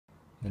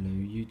Hello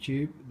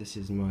YouTube, this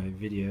is my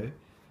video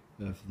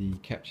of the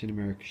Captain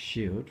America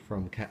shield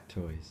from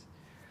Cattoys.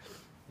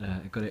 I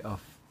got it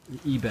off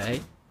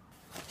eBay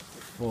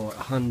for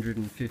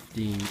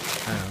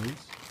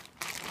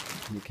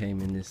 £115 and it came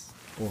in this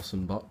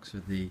awesome box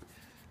with the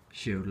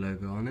shield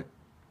logo on it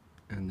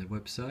and the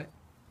website.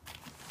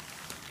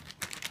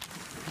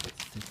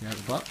 Let's take it out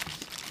of the box.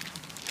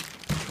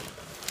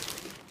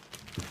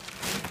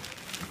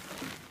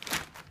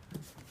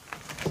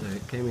 So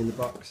it came in the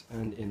box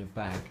and in a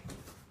bag.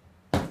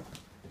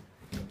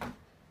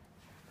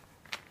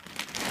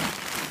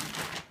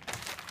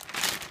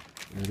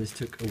 Now this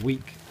took a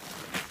week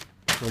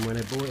from when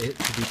I bought it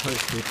to be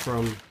posted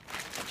from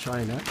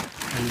China,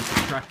 and you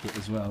can track it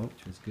as well,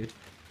 which was good.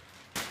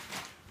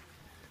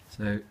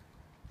 So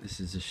this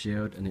is a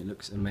shield and it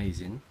looks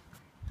amazing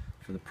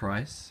for the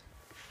price,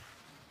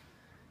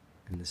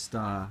 and the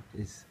star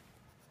is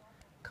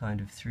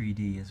kind of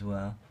 3D as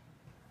well,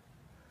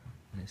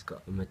 and it's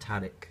got a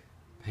metallic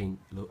paint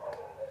look.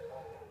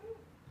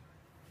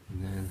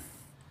 And then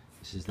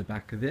this is the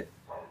back of it.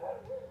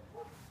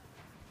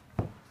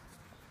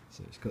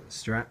 So it's got the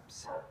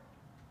straps,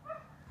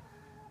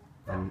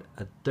 and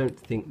I don't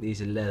think these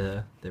are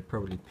leather, they're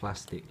probably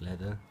plastic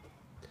leather,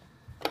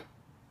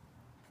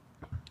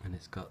 and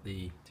it's got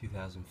the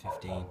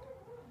 2015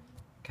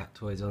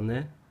 Cattoys on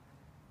there,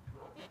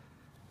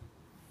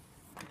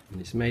 and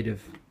it's made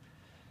of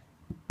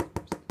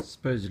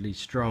supposedly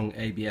strong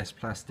ABS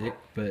plastic,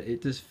 but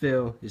it does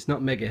feel, it's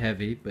not mega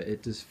heavy, but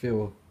it does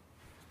feel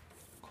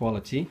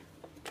quality.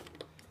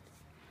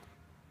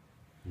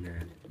 And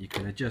then you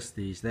can adjust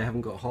these. They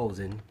haven't got holes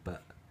in,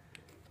 but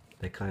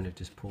they kind of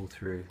just pull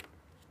through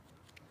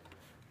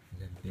a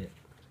little bit,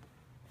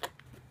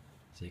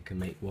 so you can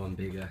make one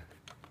bigger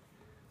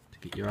to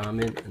get your arm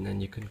in, and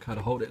then you can kind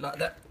of hold it like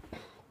that,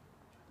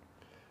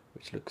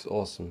 which looks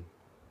awesome.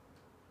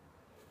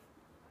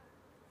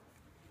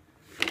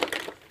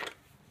 And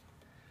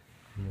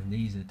then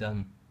these are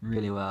done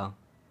really well.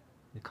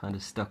 They're kind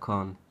of stuck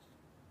on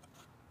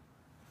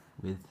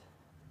with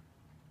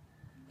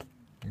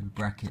little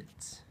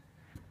brackets,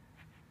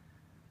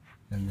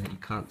 and then you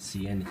can't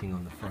see anything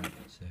on the front,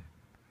 so it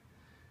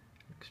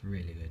looks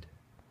really good.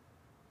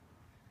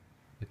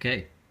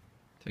 Okay,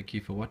 thank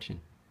you for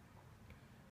watching.